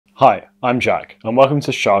Hi, I'm Jack, and welcome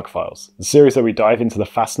to Shark Files, the series where we dive into the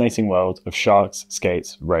fascinating world of sharks,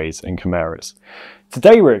 skates, rays, and chimeras.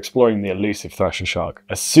 Today we're exploring the elusive Thresher Shark,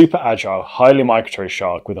 a super agile, highly migratory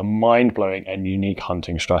shark with a mind-blowing and unique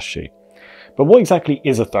hunting strategy. But what exactly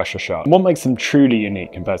is a Thresher Shark? What makes them truly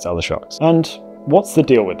unique compared to other sharks? And what's the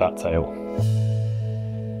deal with that tail?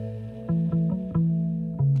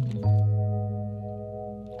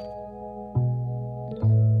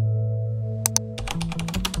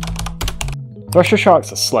 Thresher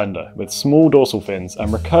sharks are slender, with small dorsal fins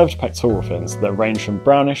and recurved pectoral fins that range from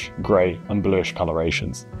brownish, grey and bluish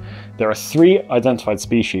colorations. There are 3 identified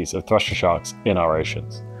species of thresher sharks in our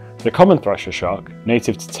oceans. The common thresher shark,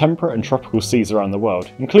 native to temperate and tropical seas around the world,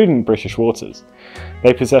 including British waters.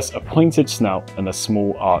 They possess a pointed snout and a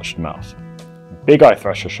small arched mouth. Big-eye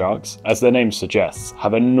thresher sharks, as their name suggests,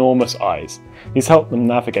 have enormous eyes. These help them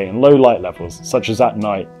navigate in low light levels, such as at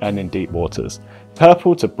night and in deep waters.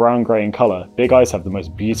 Purple to brown-grey in colour, big eyes have the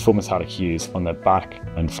most beautiful metallic hues on their back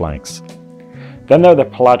and flanks. Then there are the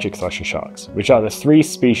pelagic thresher sharks, which are the 3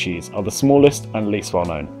 species are the smallest and least well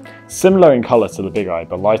known. Similar in colour to the big eye,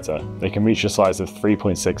 but lighter, they can reach a size of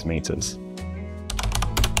 3.6 metres.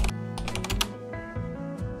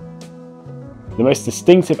 The most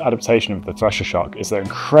distinctive adaptation of the thresher shark is their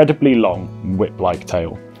incredibly long, whip-like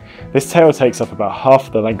tail. This tail takes up about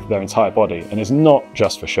half the length of their entire body and is not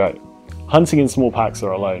just for show. Hunting in small packs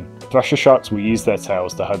or alone, thresher sharks will use their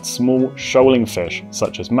tails to hunt small, shoaling fish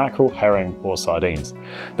such as mackerel, herring or sardines.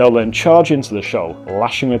 They'll then charge into the shoal,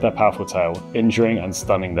 lashing with their powerful tail, injuring and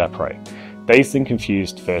stunning their prey. Dazed and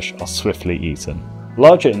confused fish are swiftly eaten.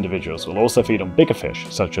 Larger individuals will also feed on bigger fish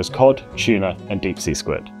such as cod, tuna and deep-sea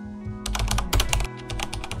squid.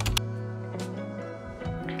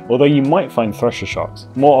 Although you might find thresher sharks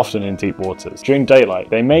more often in deep waters, during daylight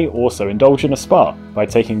they may also indulge in a spa by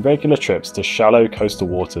taking regular trips to shallow coastal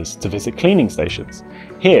waters to visit cleaning stations.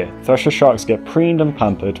 Here, thresher sharks get preened and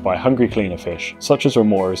pampered by hungry cleaner fish, such as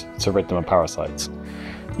remoras, to rid them of parasites.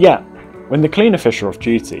 Yet, when the cleaner fish are off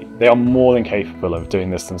duty, they are more than capable of doing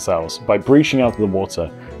this themselves by breaching out of the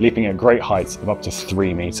water, leaping at great heights of up to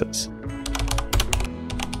 3 metres.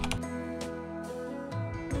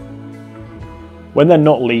 When they're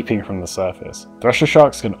not leaping from the surface, thresher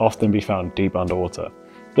sharks can often be found deep underwater.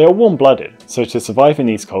 They are warm-blooded, so to survive in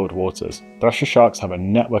these cold waters, thresher sharks have a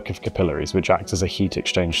network of capillaries which act as a heat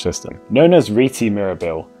exchange system. Known as Reti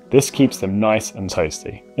mirabile, this keeps them nice and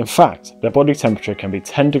toasty. In fact, their body temperature can be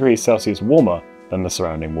 10 degrees Celsius warmer than the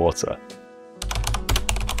surrounding water.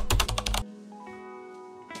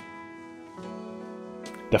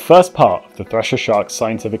 The first part of the thresher shark's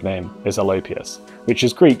scientific name is Alopius, which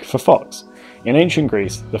is Greek for fox. In ancient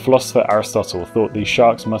Greece, the philosopher Aristotle thought these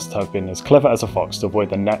sharks must have been as clever as a fox to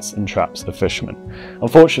avoid the nets and traps of fishermen.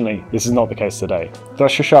 Unfortunately, this is not the case today.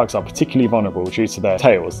 Thresher sharks are particularly vulnerable due to their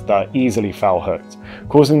tails that are easily foul-hooked,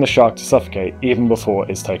 causing the shark to suffocate even before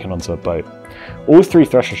it's taken onto a boat. All 3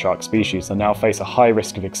 thresher shark species now face a high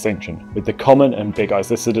risk of extinction, with the common and big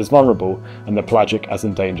eyes listed as vulnerable and the pelagic as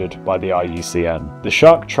endangered by the IUCN. The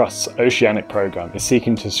Shark Trust's Oceanic Programme is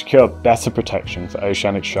seeking to secure better protection for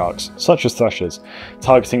oceanic sharks, such as threshers,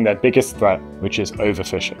 targeting their biggest threat, which is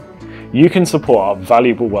overfishing. You can support our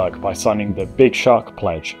valuable work by signing the Big Shark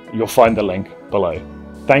Pledge. You'll find the link below.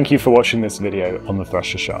 Thank you for watching this video on the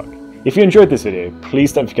Thresher Shark. If you enjoyed this video,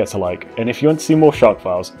 please don't forget to like, and if you want to see more Shark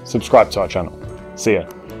Files, subscribe to our channel. See ya.